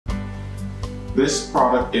This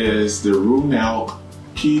product is the Runel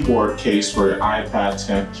keyboard case for your iPad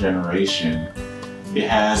 10th generation. It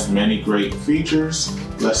has many great features.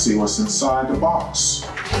 Let's see what's inside the box.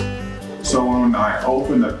 So when I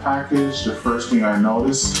open the package, the first thing I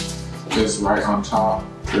notice is right on top,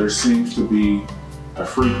 there seems to be a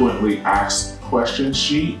frequently asked question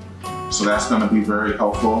sheet. So that's going to be very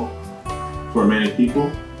helpful for many people.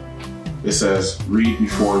 It says read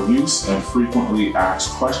before use and frequently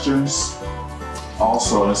asked questions.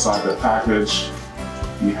 Also inside the package,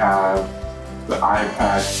 you have the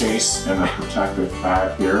iPad case and a protective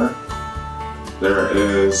pad here. There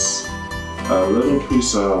is a little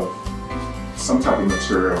piece of some type of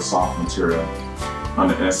material, soft material, on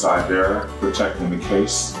the inside there protecting the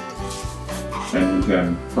case. And you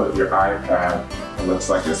can put your iPad, it looks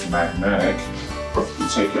like it's magnetic. You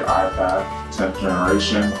take your iPad 10th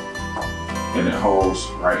generation and it holds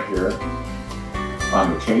right here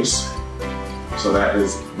on the case. So that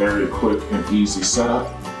is very quick and easy setup.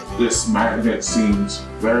 This magnet seems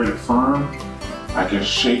very firm. I can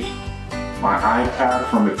shake my iPad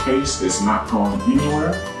from the case, it's not going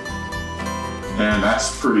anywhere. And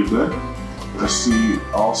that's pretty good. Let's see,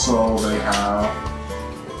 also they have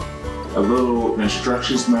a little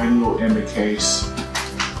instructions manual in the case.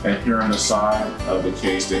 And here on the side of the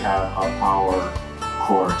case, they have a power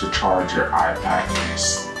cord to charge your iPad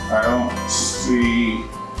case. I don't see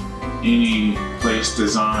any place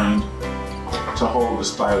designed to hold the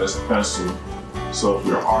stylus pencil. So if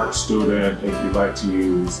you're an art student, if you like to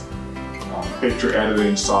use picture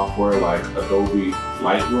editing software like Adobe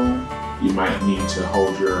Lightroom, you might need to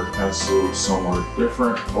hold your pencil somewhere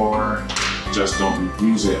different, or just don't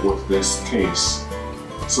use it with this case.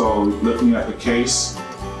 So looking at the case,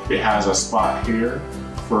 it has a spot here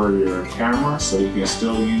for your camera, so you can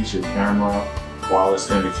still use your camera while it's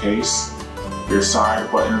in the case. Your side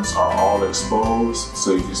buttons are all exposed,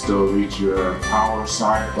 so you can still reach your power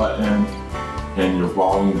side button and your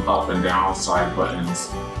volume up and down side buttons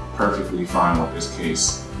perfectly fine with this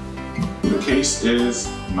case. The case is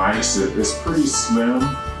nice, it's pretty slim.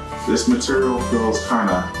 This material feels kind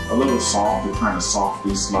of a little soft, it kind of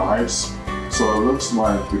softly slides. So it looks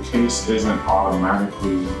like the case isn't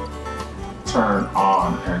automatically turned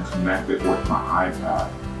on and connected with my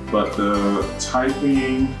iPad. But the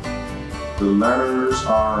typing, the letters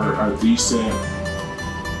are a decent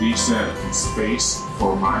space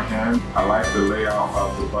for my hand. I like the layout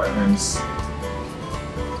of the buttons.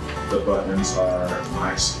 The buttons are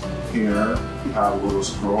nice here. You have a little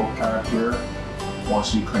scroll pad here.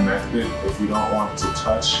 Once you connect it, if you don't want to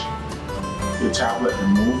touch your tablet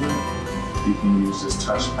and move it, you can use this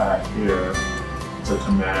touch pad here to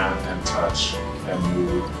command and touch and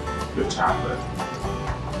move your tablet.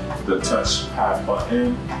 The touch pad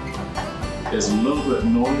button is a little bit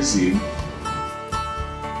noisy. The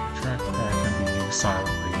trackpad can be used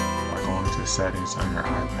silently by going to settings on your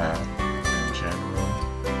iPad and general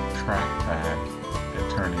trackpad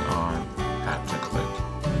and turning on tap to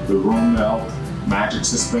click. The Runel Magic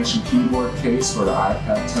Suspension Keyboard Case for the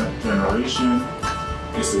iPad 10th generation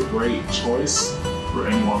is a great choice for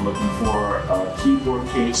anyone looking for a keyboard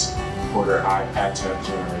case for their iPad 10th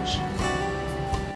generation.